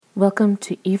Welcome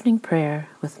to Evening Prayer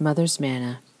with Mother's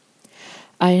Manna.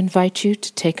 I invite you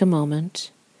to take a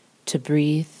moment to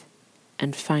breathe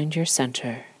and find your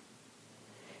center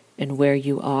in where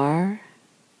you are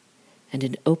and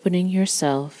in opening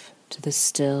yourself to the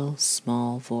still,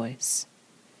 small voice.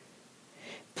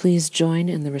 Please join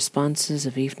in the responses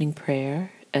of evening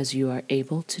prayer as you are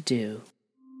able to do.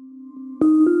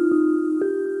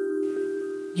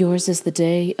 Yours is the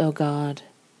day, O God.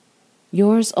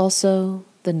 Yours also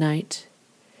the night.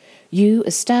 You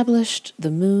established the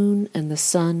moon and the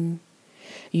sun.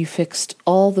 You fixed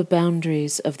all the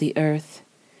boundaries of the earth.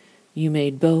 You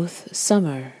made both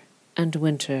summer and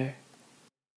winter.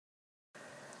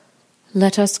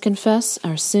 Let us confess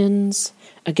our sins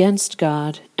against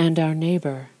God and our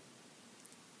neighbor.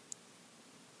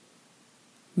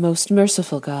 Most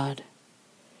merciful God,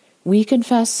 we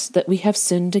confess that we have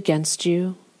sinned against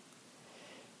you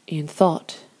in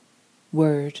thought,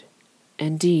 word,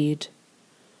 and deed,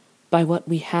 by what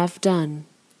we have done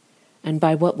and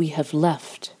by what we have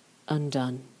left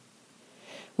undone.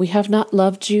 We have not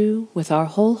loved you with our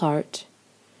whole heart.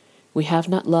 We have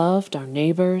not loved our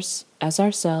neighbors as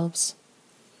ourselves.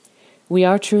 We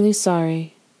are truly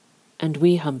sorry, and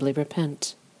we humbly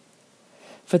repent.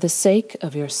 For the sake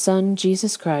of your Son,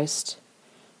 Jesus Christ,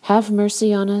 have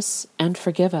mercy on us and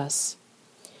forgive us,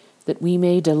 that we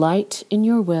may delight in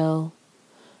your will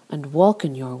and walk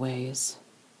in your ways,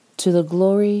 to the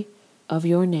glory of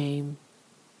your name.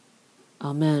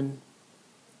 Amen.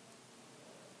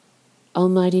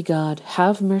 Almighty God,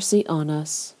 have mercy on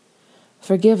us.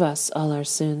 Forgive us all our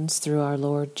sins through our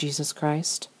Lord Jesus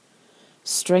Christ.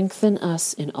 Strengthen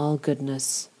us in all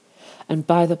goodness, and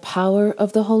by the power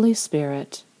of the Holy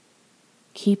Spirit,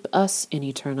 keep us in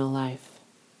eternal life.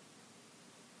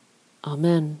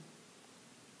 Amen.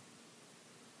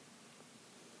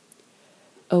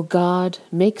 O God,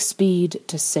 make speed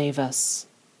to save us.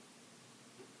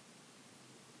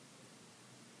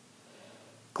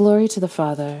 Glory to the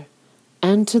Father,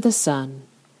 and to the Son,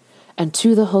 and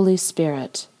to the Holy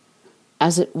Spirit,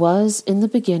 as it was in the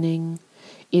beginning,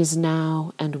 is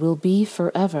now, and will be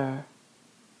forever.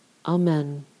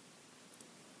 Amen.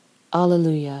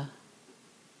 Alleluia.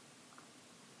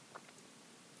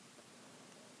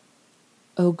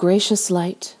 O gracious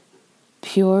light,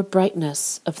 pure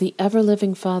brightness of the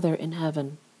ever-living Father in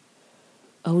heaven,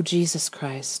 O Jesus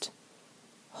Christ,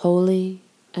 holy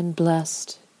and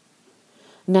blessed,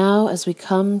 now as we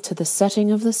come to the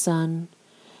setting of the sun,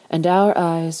 and our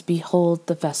eyes behold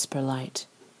the vesper light,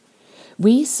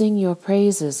 we sing your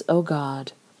praises, O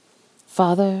God,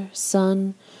 Father,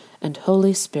 Son, and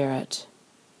Holy Spirit.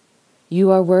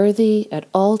 You are worthy at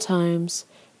all times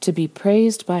to be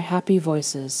praised by happy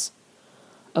voices,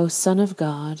 O Son of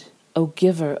God, O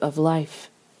Giver of life,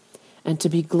 and to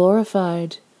be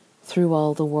glorified through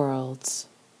all the worlds.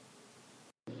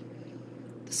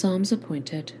 The Psalms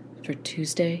appointed for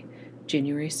Tuesday,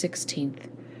 January 16th,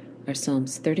 are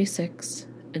Psalms 36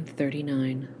 and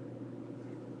 39.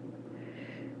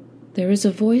 There is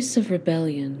a voice of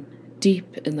rebellion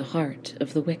deep in the heart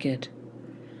of the wicked.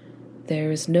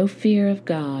 There is no fear of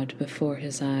God before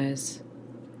his eyes.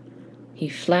 He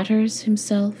flatters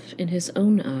himself in his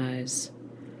own eyes,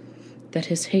 that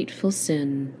his hateful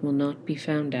sin will not be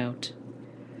found out.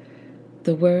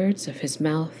 The words of his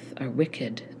mouth are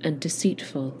wicked and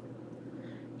deceitful.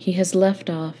 He has left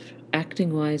off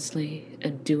acting wisely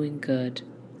and doing good.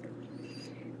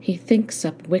 He thinks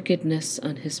up wickedness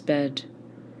on his bed,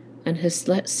 and has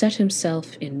set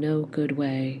himself in no good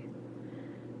way.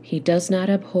 He does not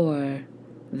abhor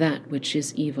that which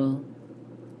is evil.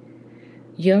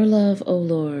 Your love, O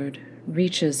Lord,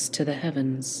 reaches to the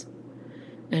heavens,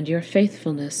 and your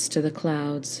faithfulness to the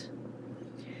clouds.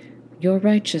 Your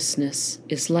righteousness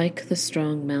is like the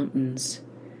strong mountains,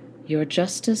 your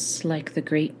justice like the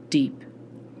great deep.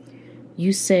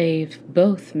 You save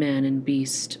both man and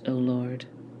beast, O Lord.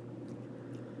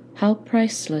 How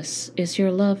priceless is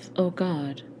your love, O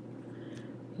God!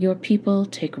 Your people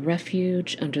take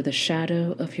refuge under the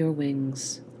shadow of your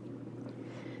wings.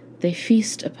 They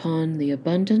feast upon the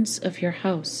abundance of your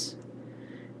house.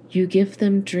 You give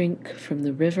them drink from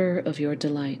the river of your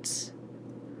delights.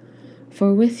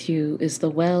 For with you is the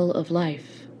well of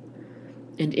life,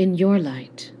 and in your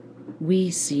light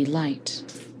we see light.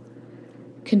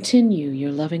 Continue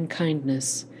your loving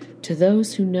kindness to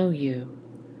those who know you,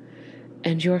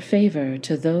 and your favor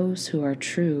to those who are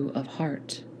true of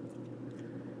heart.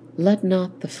 Let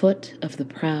not the foot of the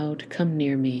proud come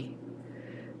near me,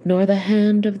 nor the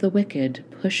hand of the wicked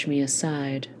push me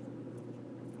aside.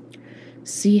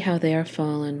 See how they are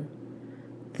fallen,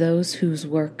 those whose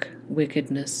work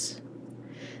wickedness.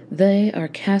 They are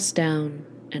cast down,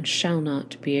 and shall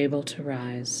not be able to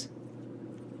rise.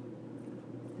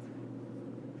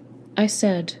 I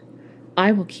said,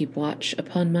 I will keep watch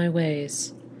upon my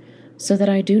ways, so that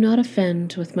I do not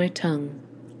offend with my tongue.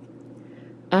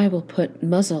 I will put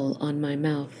muzzle on my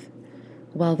mouth,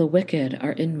 while the wicked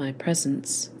are in my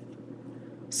presence.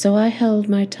 So I held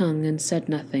my tongue and said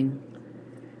nothing.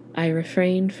 I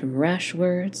refrained from rash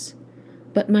words,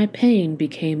 but my pain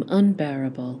became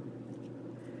unbearable.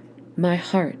 My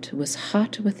heart was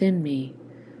hot within me.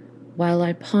 While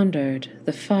I pondered,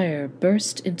 the fire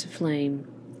burst into flame.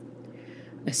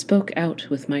 I spoke out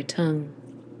with my tongue.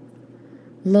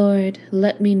 Lord,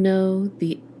 let me know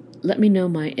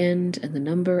my end and the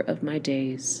number of my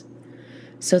days,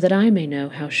 so that I may know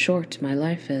how short my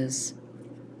life is.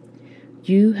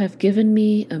 You have given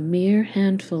me a mere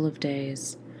handful of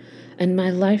days, and my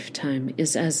lifetime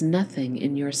is as nothing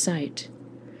in your sight.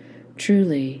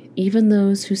 Truly, even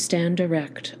those who stand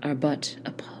erect are but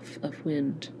a puff of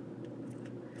wind.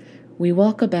 We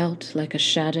walk about like a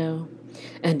shadow,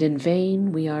 and in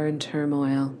vain we are in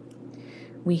turmoil.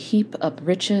 We heap up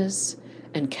riches,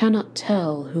 and cannot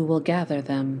tell who will gather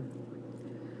them.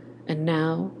 And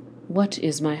now, what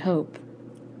is my hope?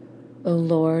 O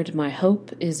Lord, my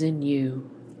hope is in you.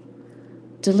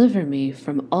 Deliver me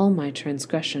from all my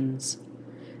transgressions,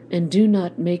 and do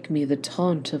not make me the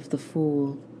taunt of the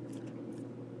fool.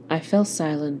 I fell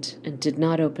silent and did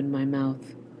not open my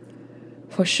mouth,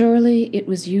 for surely it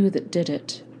was you that did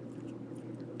it.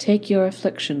 Take your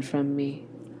affliction from me.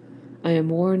 I am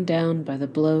worn down by the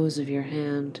blows of your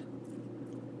hand.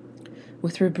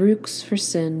 With rebukes for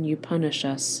sin you punish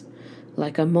us.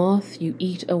 Like a moth you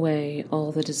eat away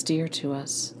all that is dear to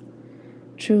us.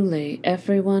 Truly,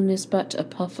 everyone is but a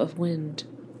puff of wind.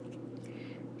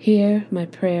 Hear my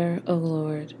prayer, O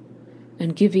Lord,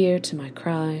 and give ear to my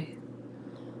cry.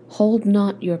 Hold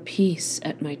not your peace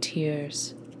at my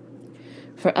tears.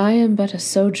 For I am but a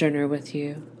sojourner with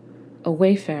you, a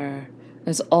wayfarer,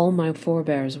 as all my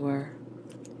forebears were.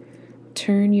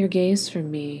 Turn your gaze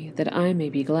from me, that I may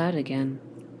be glad again,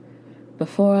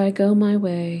 before I go my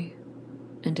way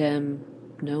and am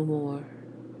no more.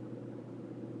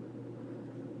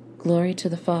 Glory to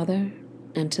the Father,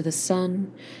 and to the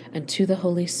Son, and to the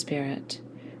Holy Spirit,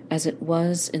 as it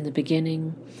was in the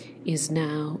beginning, is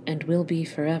now, and will be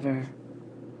forever.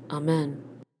 Amen.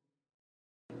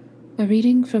 A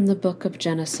reading from the book of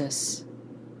Genesis.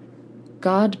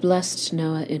 God blessed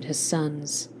Noah and his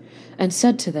sons, and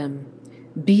said to them,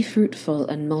 Be fruitful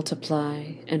and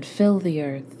multiply, and fill the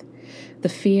earth. The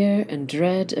fear and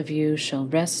dread of you shall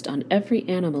rest on every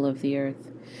animal of the earth,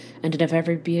 and of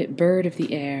every bird of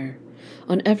the air,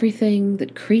 on everything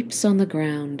that creeps on the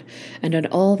ground, and on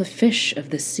all the fish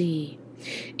of the sea.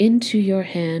 Into your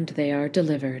hand they are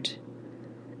delivered.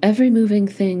 Every moving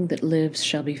thing that lives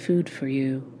shall be food for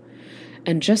you.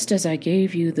 And just as I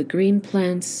gave you the green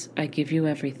plants, I give you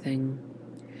everything.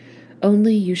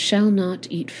 Only you shall not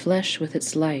eat flesh with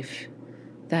its life,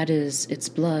 that is, its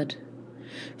blood.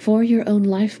 For your own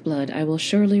lifeblood I will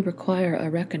surely require a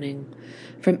reckoning.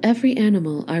 From every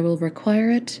animal I will require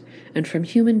it, and from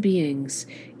human beings,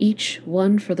 each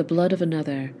one for the blood of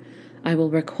another, I will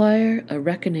require a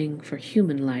reckoning for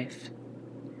human life.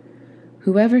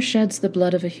 Whoever sheds the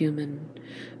blood of a human,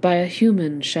 by a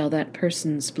human shall that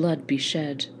person's blood be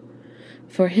shed.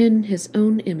 For in his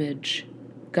own image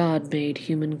God made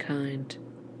humankind.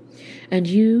 And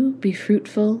you be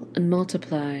fruitful and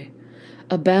multiply,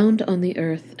 abound on the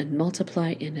earth and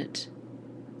multiply in it.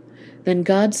 Then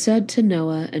God said to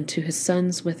Noah and to his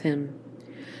sons with him,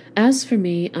 As for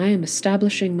me, I am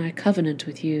establishing my covenant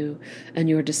with you and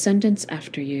your descendants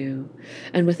after you,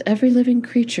 and with every living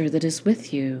creature that is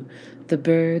with you, the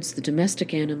birds, the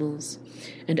domestic animals,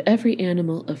 and every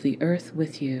animal of the earth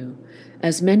with you,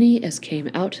 as many as came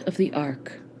out of the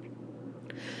ark.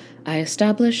 I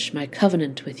establish my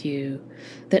covenant with you,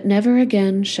 that never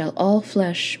again shall all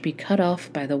flesh be cut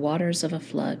off by the waters of a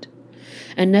flood,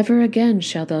 and never again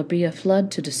shall there be a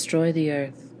flood to destroy the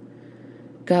earth.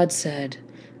 God said,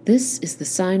 This is the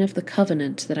sign of the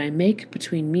covenant that I make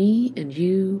between me and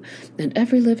you and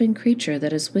every living creature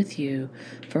that is with you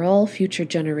for all future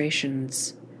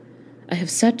generations. I have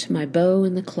set my bow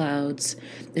in the clouds,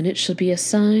 and it shall be a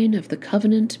sign of the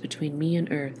covenant between me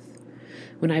and earth.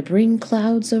 When I bring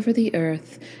clouds over the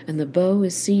earth, and the bow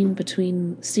is seen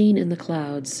in the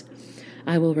clouds,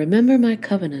 I will remember my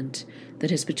covenant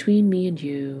that is between me and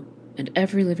you and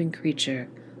every living creature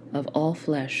of all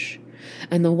flesh,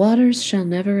 and the waters shall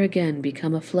never again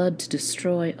become a flood to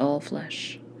destroy all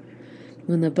flesh.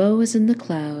 When the bow is in the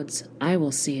clouds, I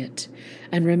will see it,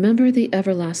 and remember the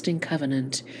everlasting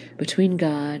covenant between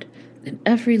God and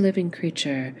every living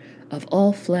creature of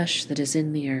all flesh that is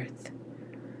in the earth.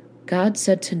 God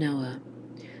said to Noah,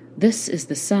 "This is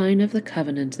the sign of the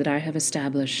covenant that I have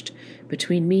established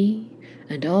between me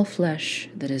and all flesh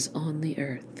that is on the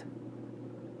earth."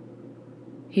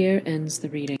 Here ends the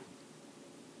reading.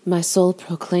 My soul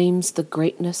proclaims the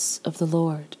greatness of the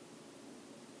Lord.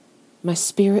 My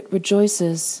spirit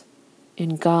rejoices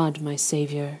in God my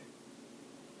Savior,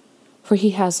 for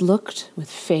he has looked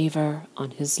with favor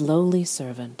on his lowly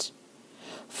servant.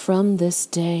 From this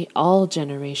day all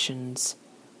generations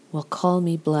will call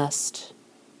me blessed.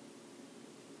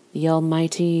 The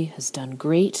Almighty has done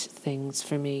great things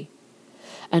for me,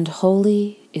 and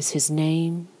holy is his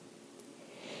name.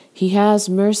 He has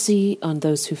mercy on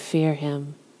those who fear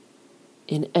him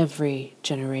in every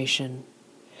generation.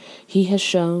 He has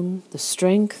shown the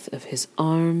strength of his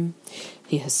arm.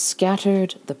 He has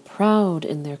scattered the proud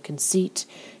in their conceit.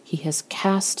 He has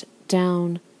cast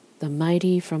down the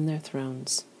mighty from their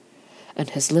thrones, and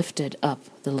has lifted up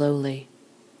the lowly.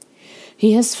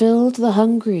 He has filled the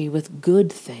hungry with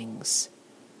good things,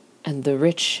 and the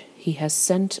rich he has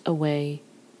sent away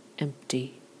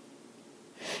empty.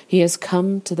 He has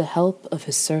come to the help of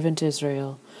his servant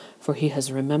Israel, for he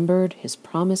has remembered his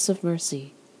promise of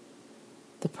mercy,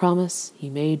 the promise he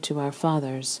made to our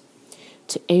fathers,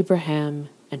 to Abraham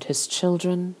and his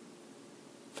children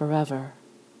forever.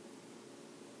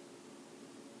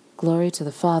 Glory to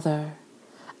the Father,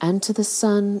 and to the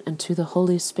Son, and to the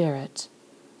Holy Spirit,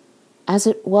 as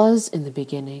it was in the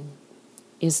beginning,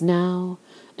 is now,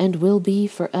 and will be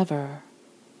forever.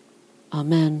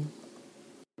 Amen.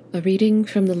 A reading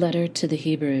from the letter to the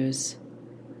Hebrews.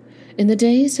 In the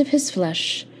days of his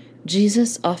flesh,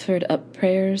 Jesus offered up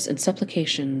prayers and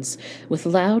supplications with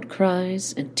loud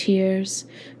cries and tears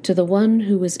to the one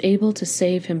who was able to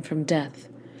save him from death,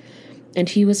 and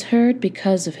he was heard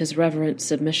because of his reverent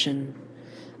submission.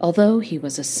 Although he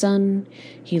was a son,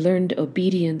 he learned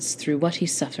obedience through what he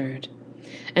suffered,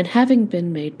 and having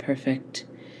been made perfect,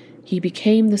 he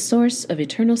became the source of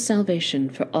eternal salvation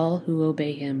for all who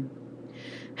obey him,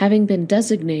 having been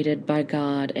designated by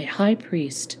God a high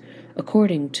priest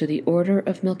according to the order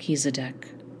of Melchizedek.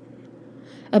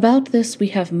 About this we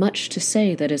have much to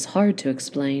say that is hard to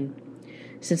explain,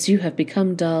 since you have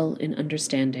become dull in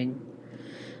understanding.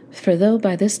 For though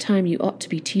by this time you ought to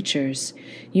be teachers,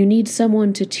 you need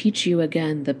someone to teach you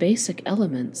again the basic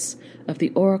elements of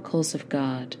the oracles of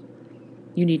God.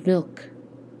 You need milk,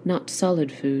 not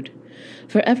solid food,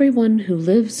 for everyone who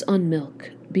lives on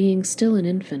milk, being still an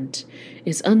infant,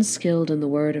 is unskilled in the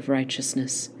word of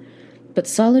righteousness. But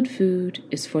solid food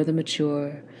is for the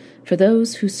mature, for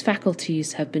those whose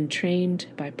faculties have been trained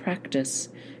by practice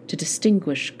to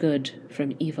distinguish good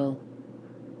from evil.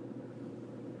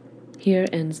 Here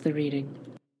ends the reading.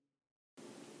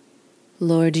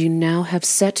 Lord, you now have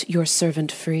set your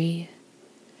servant free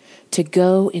to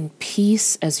go in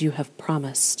peace as you have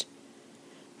promised.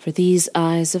 For these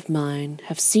eyes of mine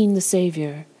have seen the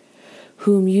Savior,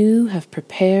 whom you have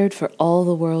prepared for all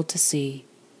the world to see,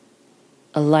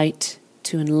 a light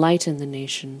to enlighten the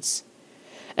nations,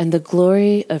 and the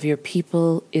glory of your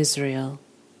people Israel.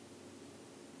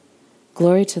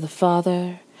 Glory to the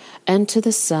Father, and to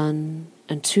the Son,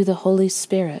 and to the Holy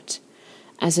Spirit,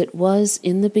 as it was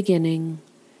in the beginning,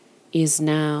 is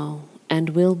now, and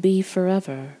will be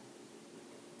forever.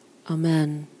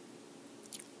 Amen.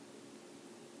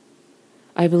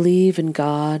 I believe in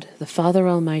God, the Father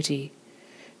Almighty,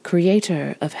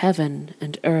 creator of heaven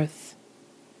and earth.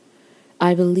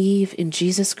 I believe in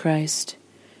Jesus Christ,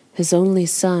 his only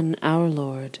Son, our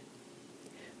Lord,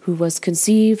 who was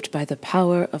conceived by the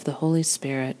power of the Holy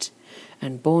Spirit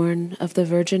and born of the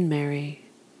Virgin Mary.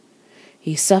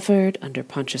 He suffered under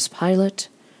Pontius Pilate,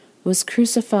 was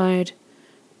crucified,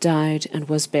 died, and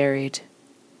was buried.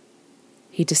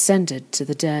 He descended to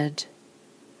the dead.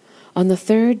 On the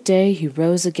third day he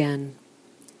rose again.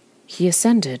 He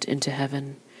ascended into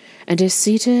heaven and is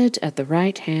seated at the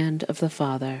right hand of the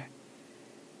Father.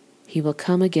 He will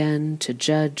come again to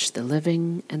judge the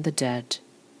living and the dead.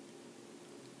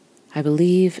 I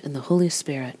believe in the Holy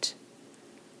Spirit,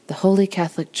 the Holy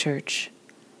Catholic Church,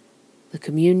 the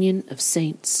communion of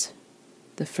saints,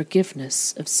 the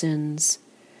forgiveness of sins,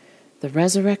 the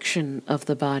resurrection of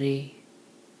the body,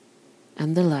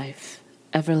 and the life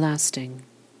everlasting.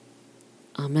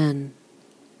 Amen.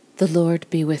 The Lord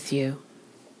be with you.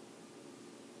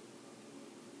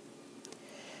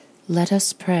 Let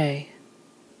us pray.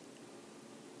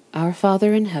 Our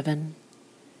Father in heaven,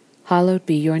 hallowed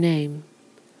be your name.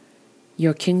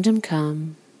 Your kingdom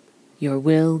come, your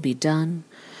will be done,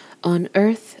 on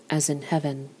earth as in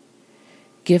heaven.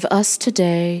 Give us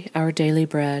today our daily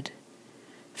bread.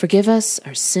 Forgive us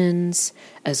our sins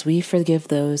as we forgive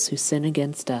those who sin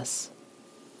against us.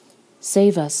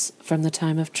 Save us from the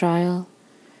time of trial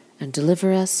and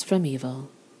deliver us from evil.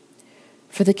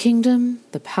 For the kingdom,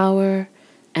 the power,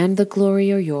 and the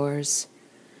glory are yours,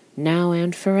 now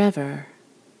and forever.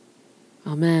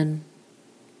 Amen.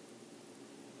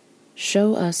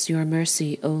 Show us your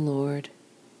mercy, O Lord,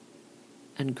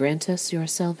 and grant us your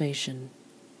salvation.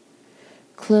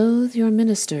 Clothe your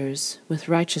ministers with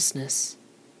righteousness.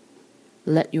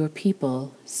 Let your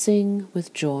people sing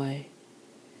with joy.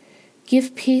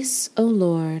 Give peace, O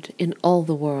Lord, in all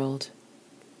the world,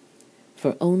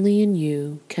 for only in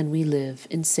you can we live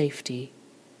in safety.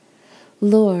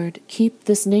 Lord, keep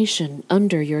this nation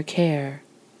under your care,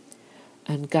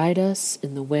 and guide us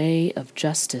in the way of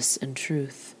justice and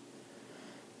truth.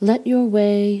 Let your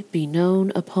way be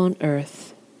known upon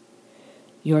earth,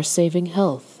 your saving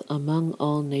health among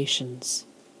all nations.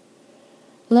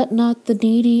 Let not the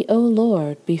needy, O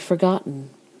Lord, be forgotten,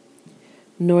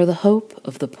 nor the hope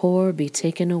of the poor be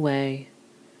taken away.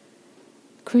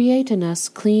 Create in us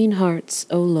clean hearts,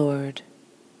 O Lord,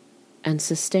 and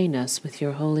sustain us with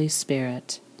your Holy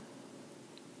Spirit.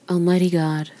 Almighty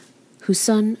God, whose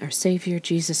Son, our Savior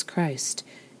Jesus Christ,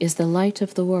 is the light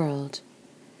of the world,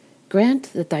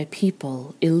 grant that thy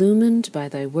people, illumined by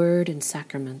thy word and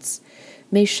sacraments,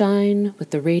 may shine with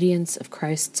the radiance of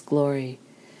Christ's glory,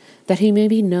 that he may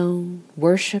be known,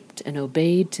 worshipped, and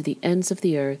obeyed to the ends of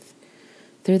the earth,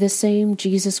 through the same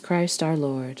Jesus Christ our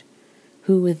Lord,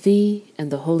 who with thee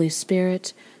and the Holy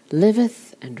Spirit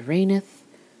liveth and reigneth,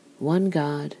 one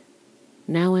God,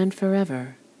 now and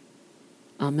forever.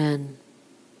 Amen.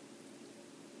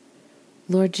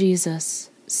 Lord Jesus,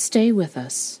 stay with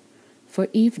us, for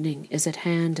evening is at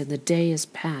hand and the day is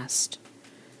past.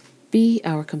 Be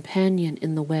our companion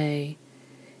in the way.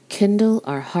 Kindle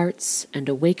our hearts and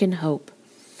awaken hope,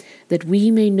 that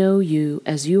we may know you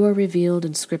as you are revealed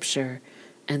in Scripture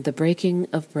and the breaking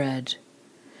of bread.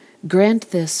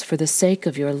 Grant this for the sake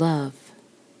of your love.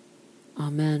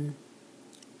 Amen.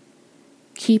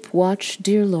 Keep watch,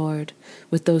 dear Lord,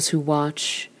 with those who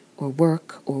watch or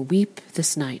work or weep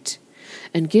this night,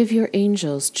 and give your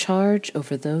angels charge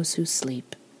over those who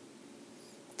sleep.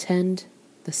 Tend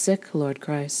the sick, Lord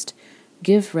Christ.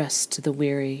 Give rest to the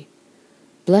weary.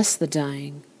 Bless the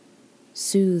dying.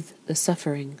 Soothe the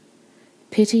suffering.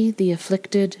 Pity the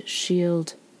afflicted.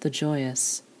 Shield the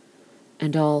joyous.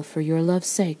 And all for your love's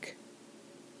sake.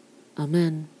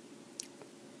 Amen.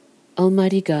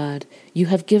 Almighty God, you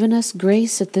have given us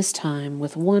grace at this time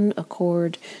with one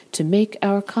accord to make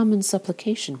our common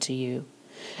supplication to you.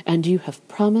 And you have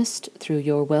promised through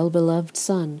your well-beloved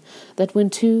Son that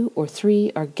when 2 or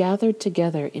 3 are gathered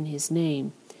together in his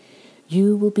name,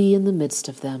 you will be in the midst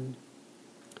of them.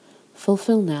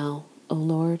 Fulfill now, O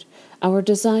Lord, our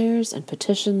desires and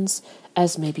petitions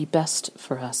as may be best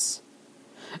for us,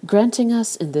 granting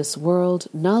us in this world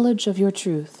knowledge of your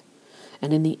truth,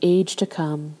 and in the age to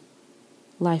come,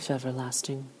 life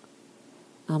everlasting.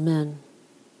 Amen.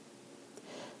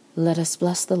 Let us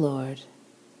bless the Lord.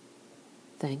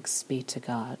 Thanks be to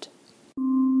God.